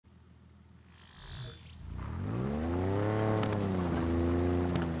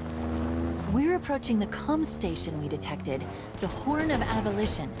we're approaching the comm station we detected, the Horn of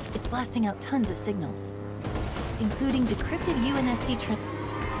Abolition. It's blasting out tons of signals, including decrypted UNSC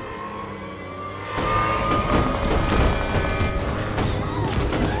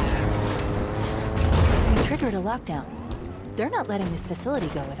We triggered a lockdown. They're not letting this facility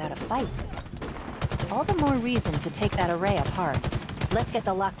go without a fight. All the more reason to take that array apart. Let's get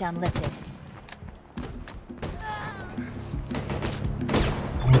the lockdown lifted.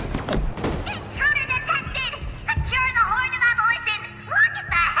 Intruder detected! Secure the Horn of Abolition! Lock it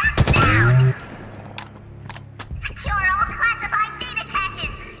the heck down! Secure all classified data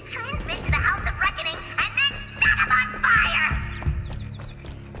caches! Transmit to the House of Reckoning, and then set them on fire!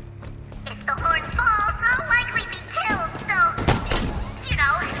 If the Horn falls, I'll likely be killed, so... you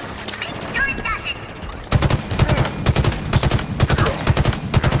know, make sure it doesn't!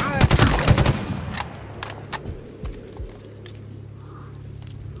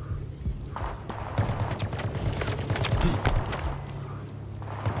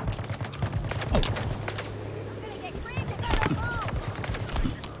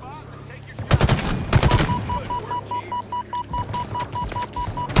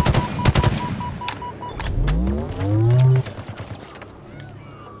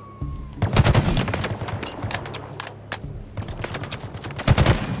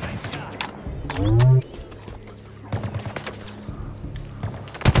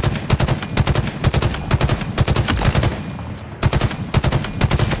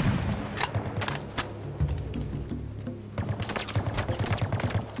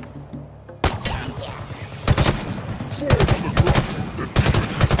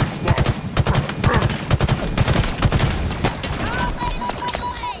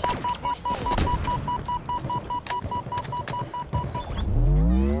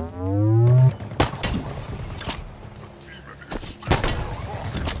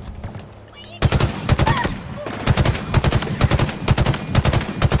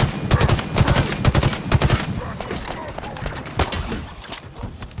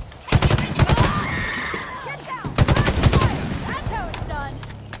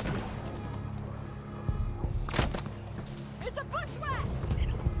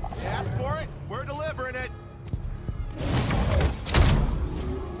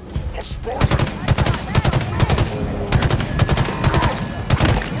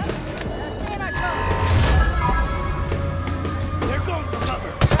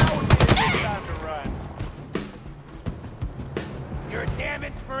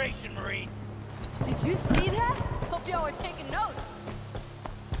 Did you see that? Hope y'all are taking notes.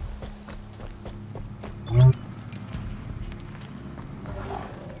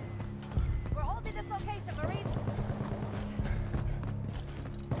 We're holding this location, Marines.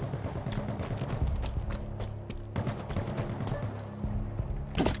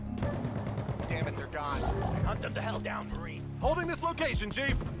 Damn it, they're gone. Hunt them the hell down, Marine. Holding this location,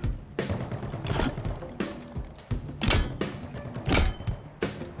 Chief.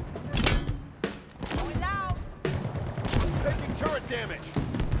 Turret damage.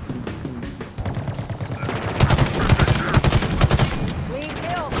 We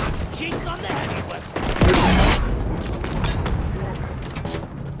killed. Chief's on the heavy weapon.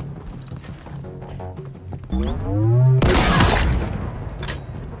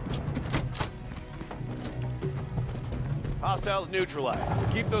 Hostiles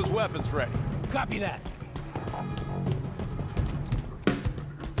neutralized. Keep those weapons ready. Copy that.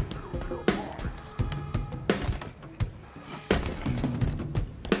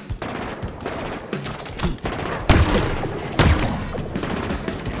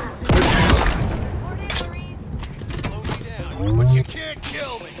 But you can't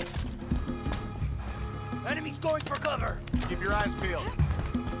kill me! Enemies going for cover. Keep your eyes peeled.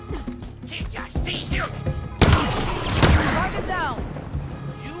 I see you! Target down.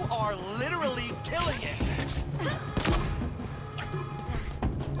 You are literally killing it!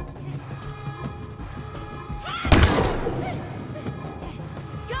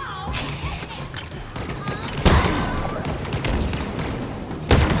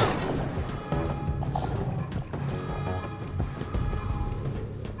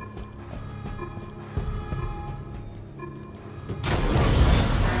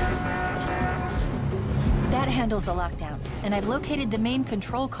 Handles the lockdown, and I've located the main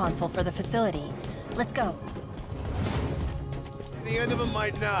control console for the facility. Let's go. The end of them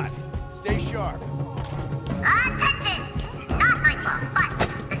might not. Stay sharp. Attention! Not my fault, but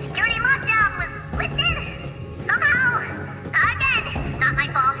the security lockdown was lifted somehow. Again, not my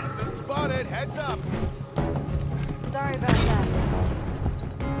fault. Been spotted. Heads up. Sorry about that.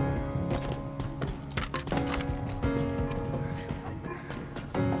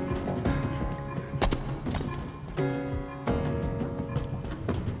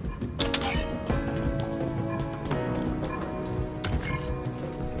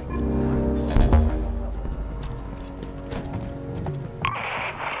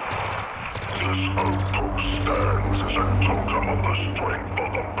 is a totem of the strength of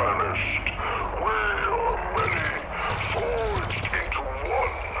the banished. We are many, forged into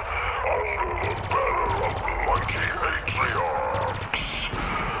one, under the banner of mighty matriarchs.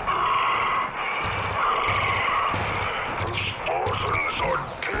 The Spartans are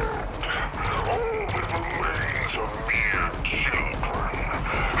dead. All that remains are mere children,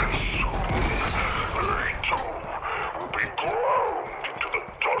 and soon they too will be ground into the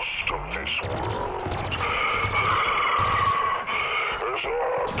dust of this world. As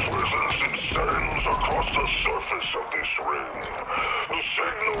our presence extends across the surface of this ring, the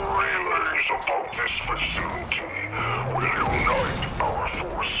signal relays about this facility will unite our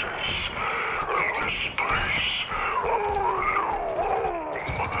forces, and this place, our new home,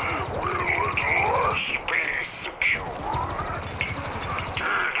 will at last be secured.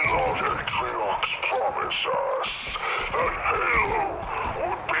 Did not Atriox promise us that Halo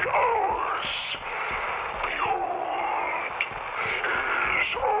would be ours? Behold,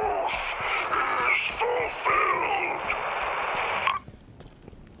 his oath is fulfilled.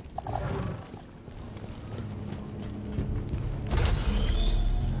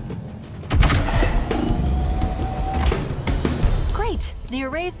 Great! The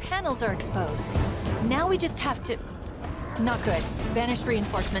array's panels are exposed. Now we just have to... Not good. Banished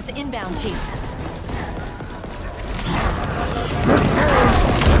reinforcements inbound, Chief.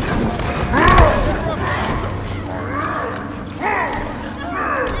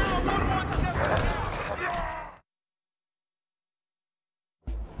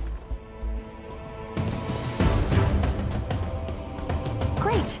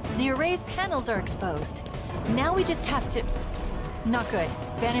 Great! The array's panels are exposed. Now we just have to... Not good.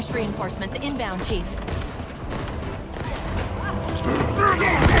 Banished reinforcements inbound, Chief.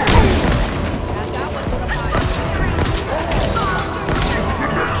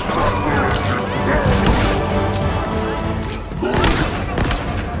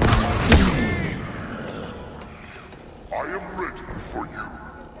 I am ready for you.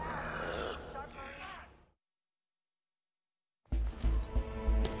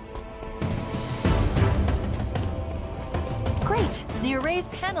 Great! The array's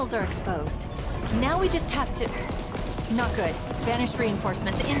panels are exposed. Now we just have to... Not good. Banished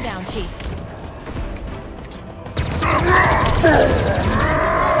reinforcements inbound, Chief.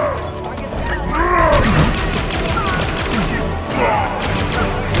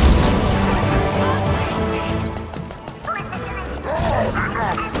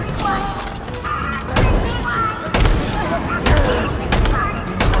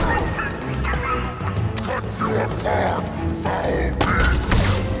 Cut you apart, foul beast!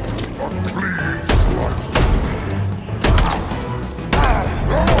 A clean slice!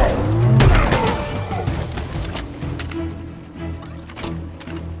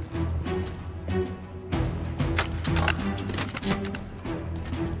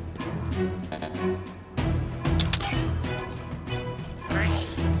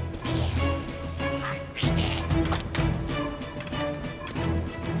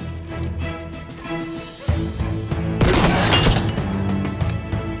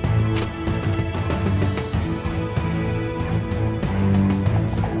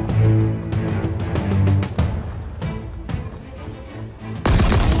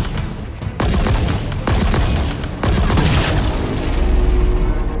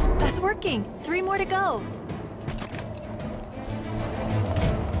 Working! 3 more to go!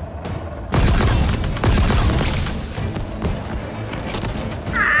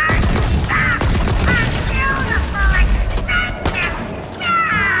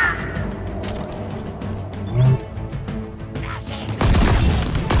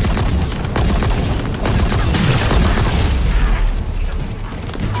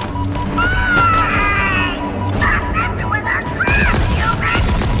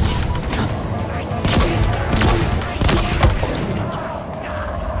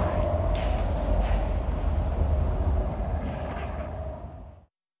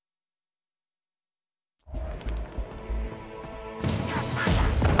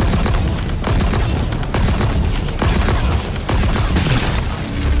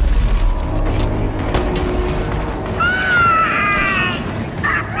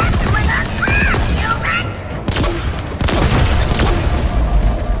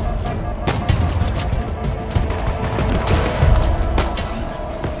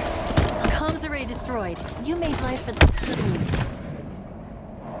 Destroyed. You made life for the...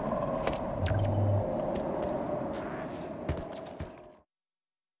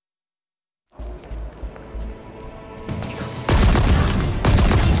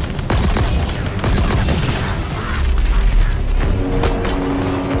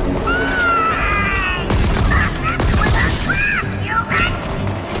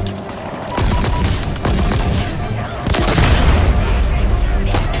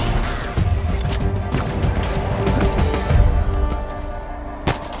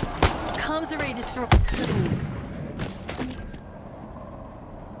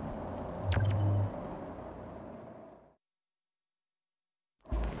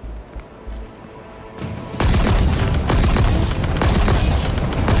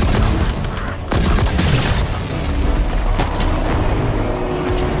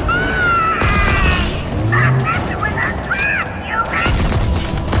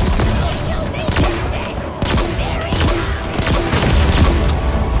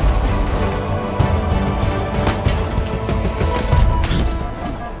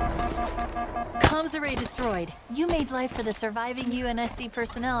 for the surviving UNSC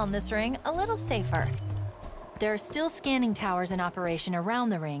personnel in this ring a little safer. There are still scanning towers in operation around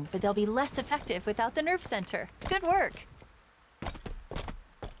the ring, but they'll be less effective without the nerve center. Good work.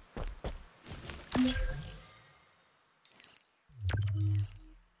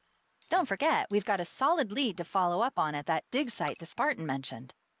 Don't forget, we've got a solid lead to follow up on at that dig site the Spartan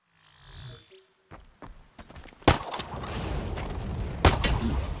mentioned.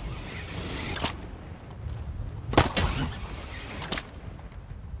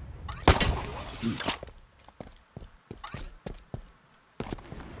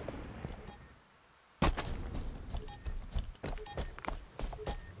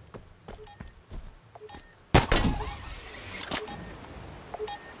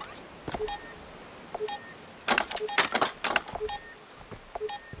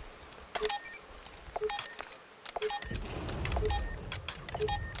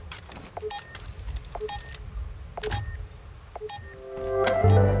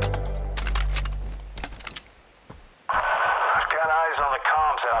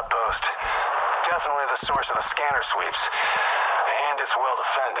 outpost. Definitely the source of the scanner sweeps. And it's well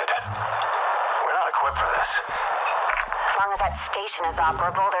defended. We're not equipped for this. As long as that station is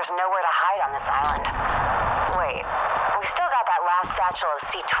operable, there's nowhere to hide on this island. Wait, we still got that last satchel of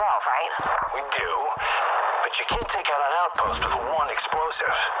C-12, right? We do. But you can't take out an outpost with one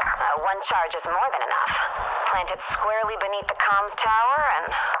explosive. One charge is more than enough. Plant it squarely beneath the comms tower and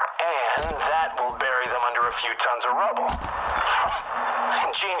that will bury them under a few tons of rubble.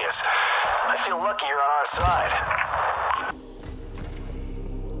 Ingenious. I feel lucky you're on our side.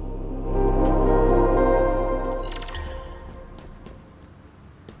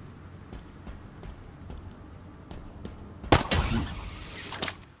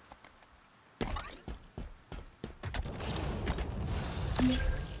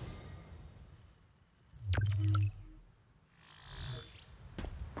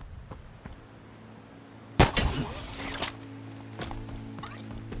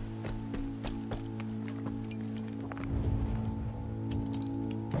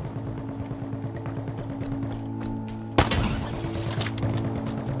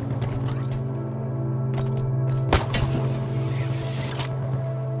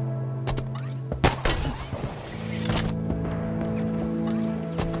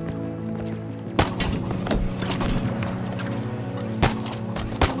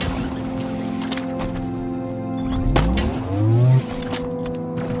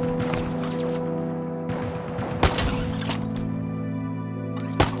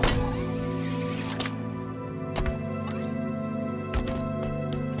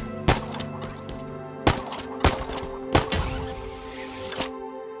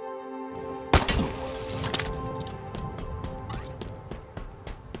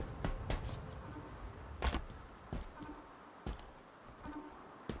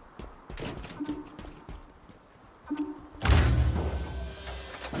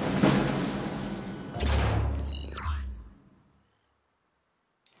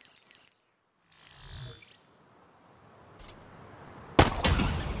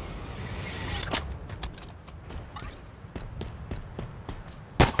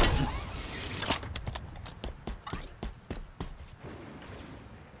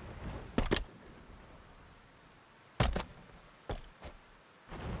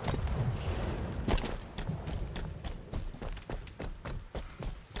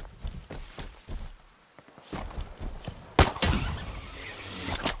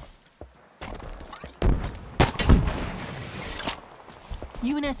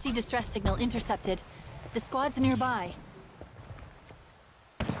 UNSC distress signal intercepted. The squad's nearby.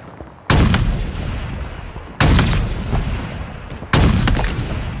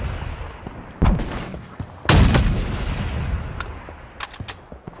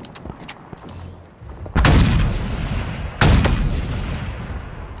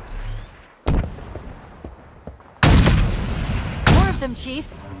 More of them, Chief.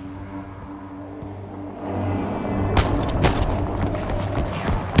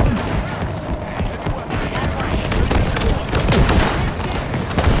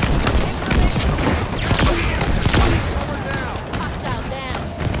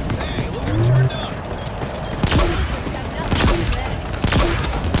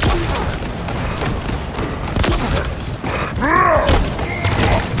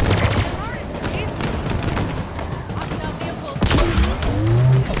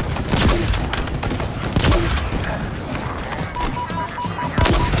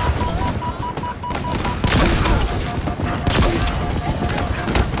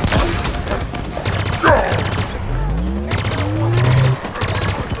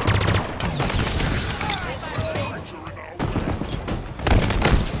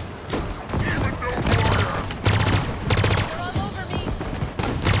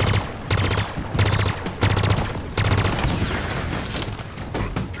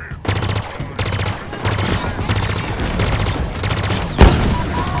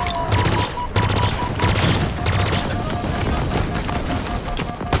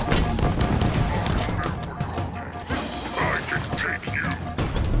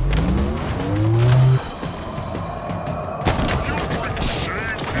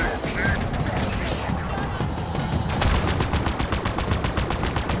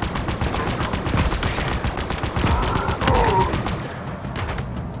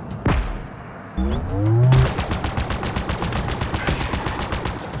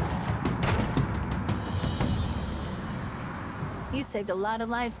 saved a lot of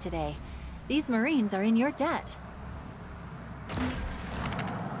lives today. These Marines are in your debt.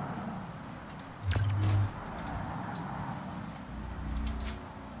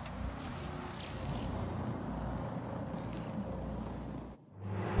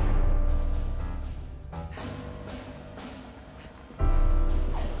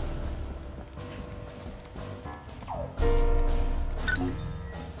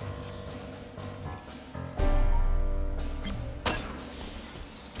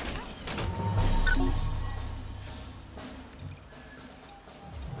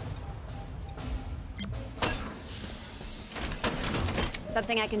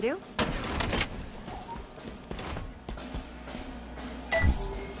 Something I can do?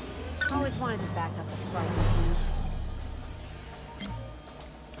 Always wanted to back up a Spartan team.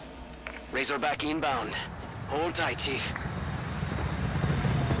 Razorback inbound. Hold tight, Chief.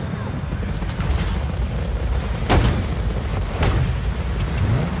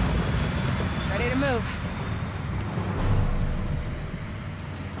 Ready to move.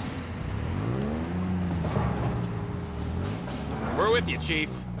 We're with you, Chief.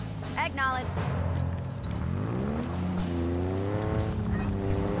 Acknowledged.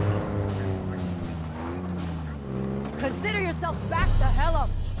 Consider yourself back the hell up.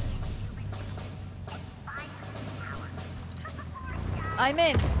 I'm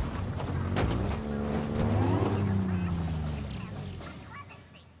in.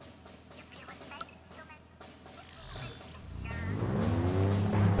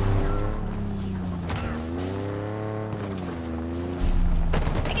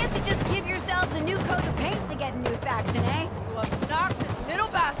 I guess you just give yourselves a new coat of paint to get a new faction, eh? You obnoxious little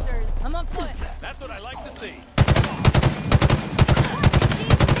bastards. I'm on foot. That's what I like to see.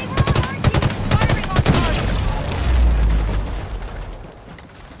 They were on our team, firing on target.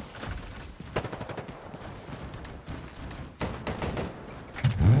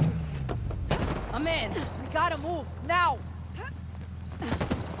 I'm in. We gotta move now.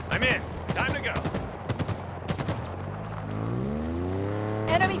 I'm in. Time to go.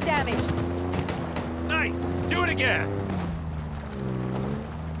 Enemy damaged. Nice. Do it again.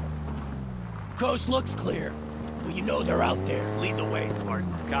 Coast looks clear. Well, you know they're out there. Lead the way,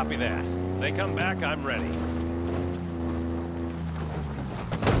 Spartan. Copy that. They come back, I'm ready.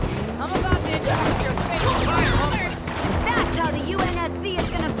 I'm about to introduce your favorite fire. That's how the UNSC is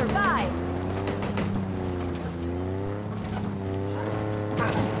gonna survive.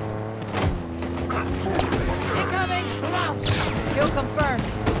 Incoming. Kill confirmed.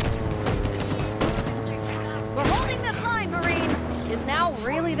 We're holding this line, Marines. Is now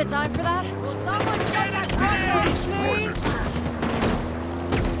really the time for that? Will someone get that front, please?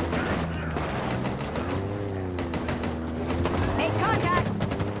 Make contact.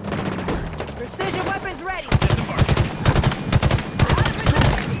 Precision weapons ready.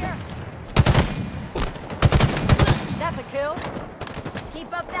 That's a kill.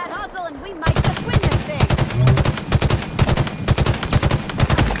 Keep up that hustle and we might just win this thing.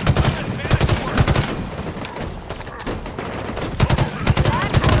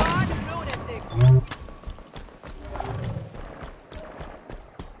 That's on lunatic.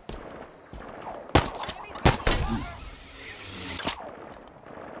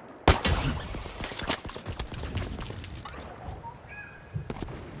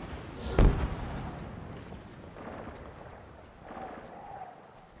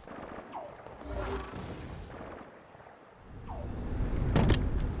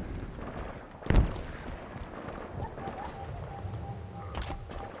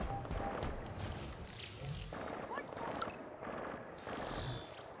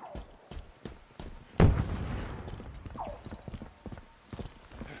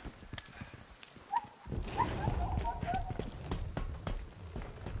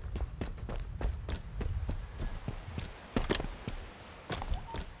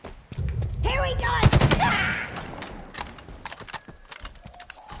 Here we go!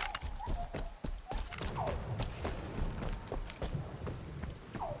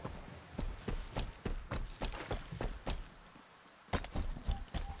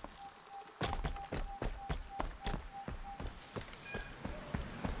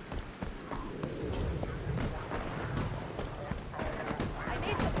 I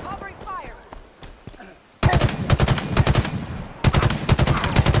need some covering fire.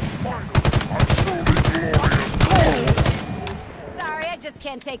 Sorry, I just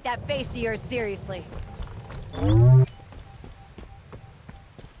can't take that face of yours seriously.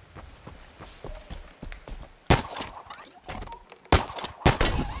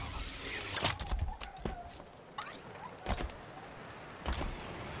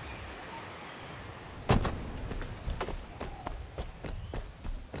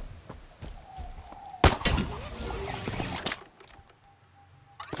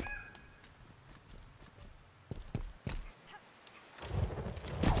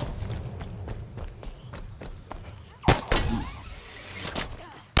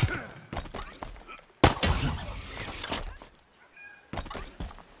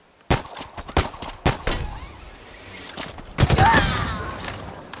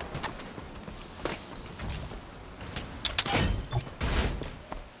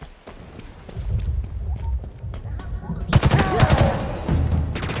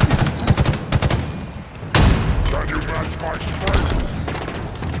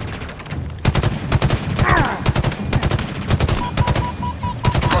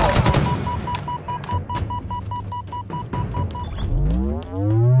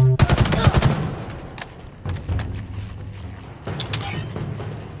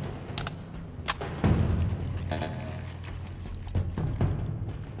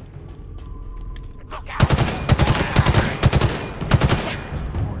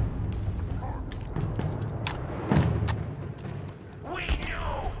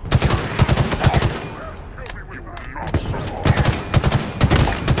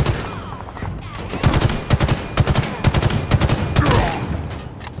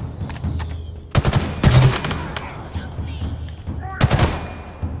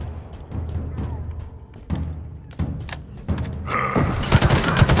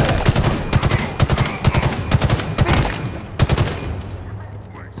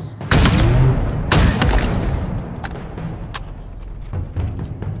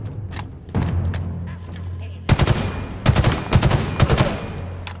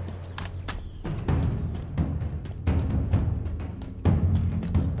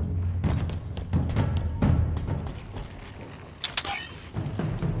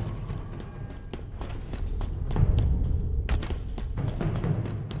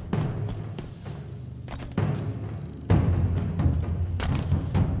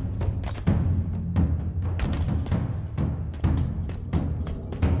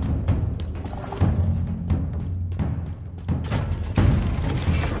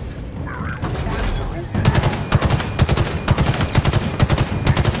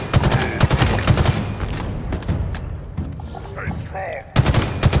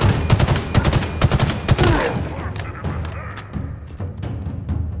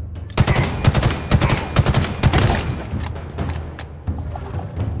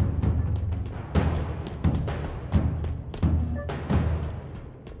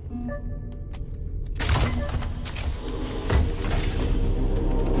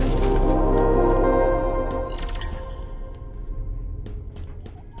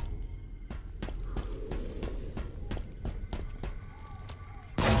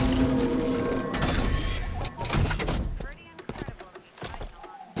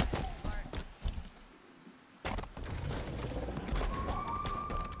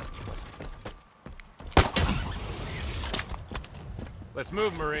 Let's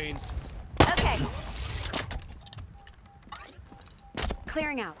move, Marines. Okay.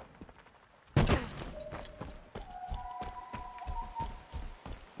 Clearing out.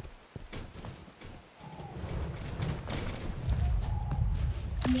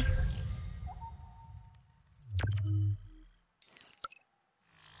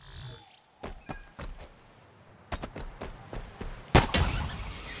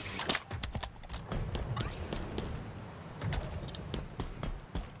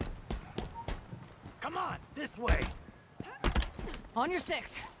 Come on, this way. On your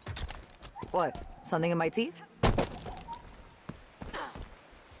 6. What? Something in my teeth?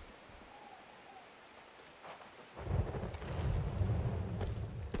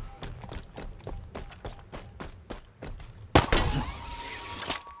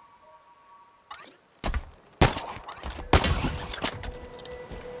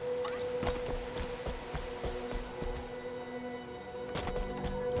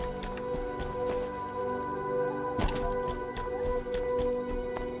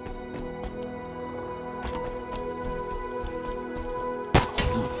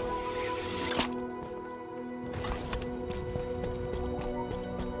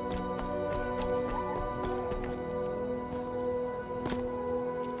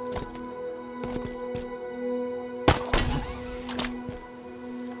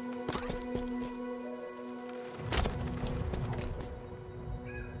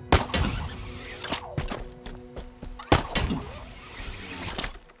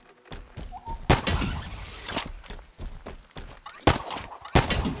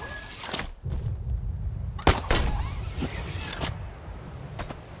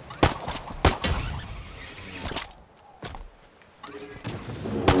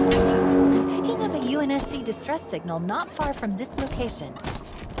 UNSC distress signal not far from this location.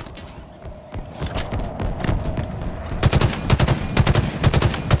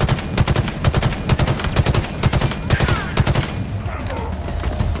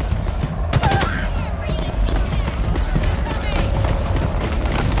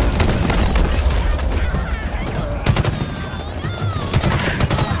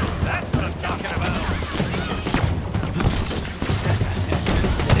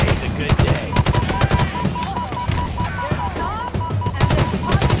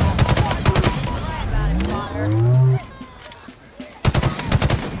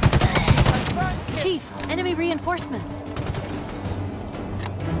 Reinforcements.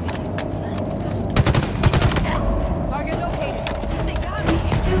 Target located. They got me.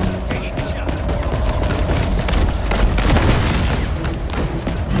 Taking the shot.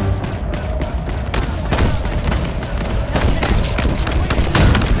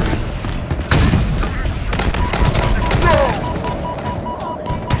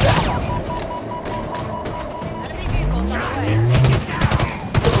 Enemy vehicles on the way.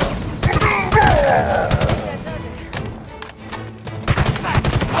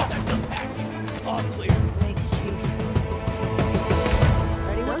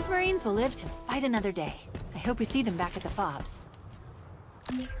 Those Marines will live to fight another day. I hope we see them back at the FOBs.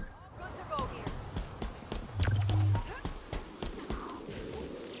 Good to go here.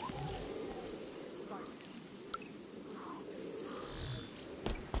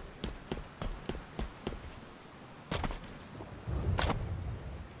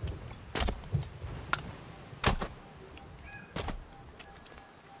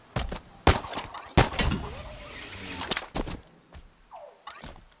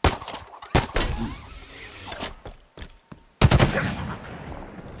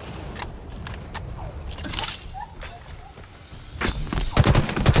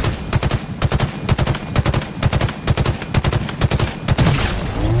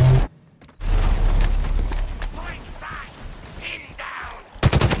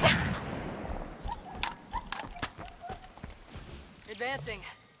 Advancing.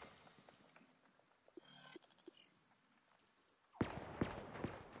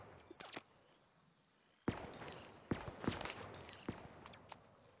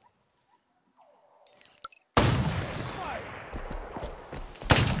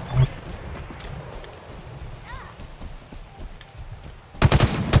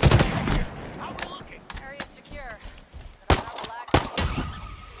 How we looking? Area secure. But I'm not relaxing.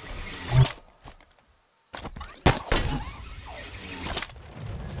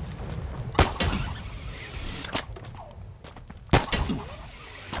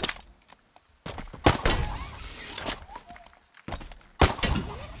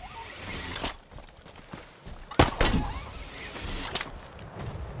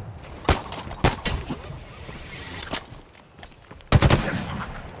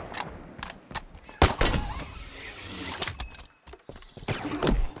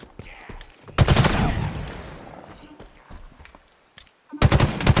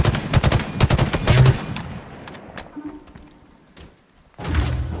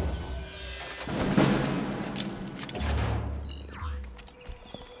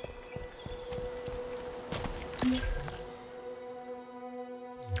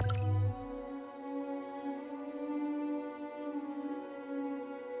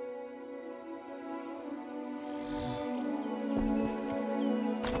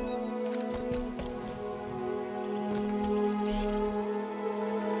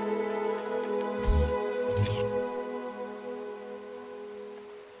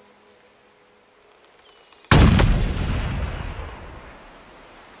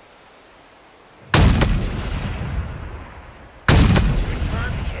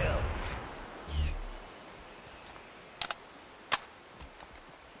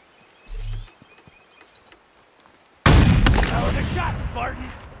 Shot, Spartan!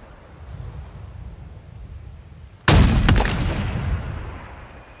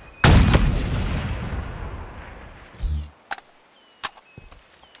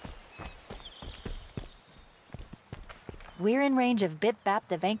 We're in range of Bip Bap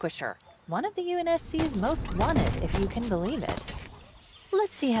the Vanquisher, one of the UNSC's most wanted, if you can believe it.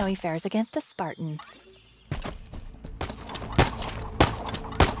 Let's see how he fares against a Spartan.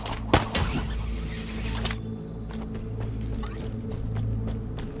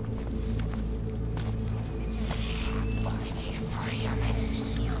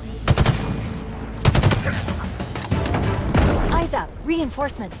 Eyes up!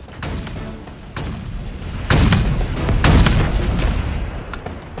 Reinforcements!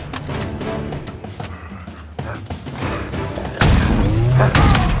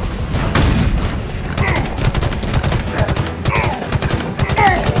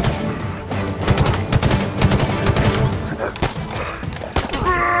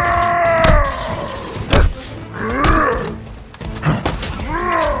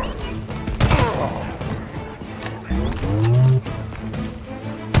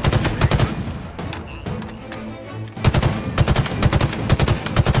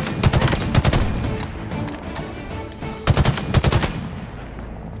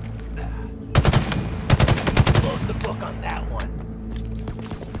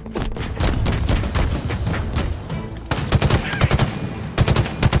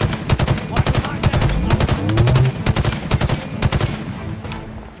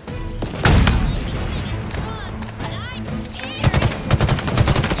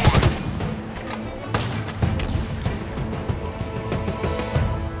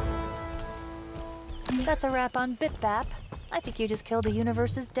 That's a wrap on Bip Bap. I think you just killed the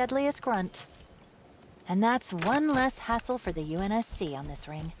universe's deadliest grunt. And that's one less hassle for the UNSC on this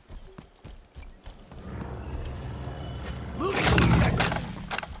ring.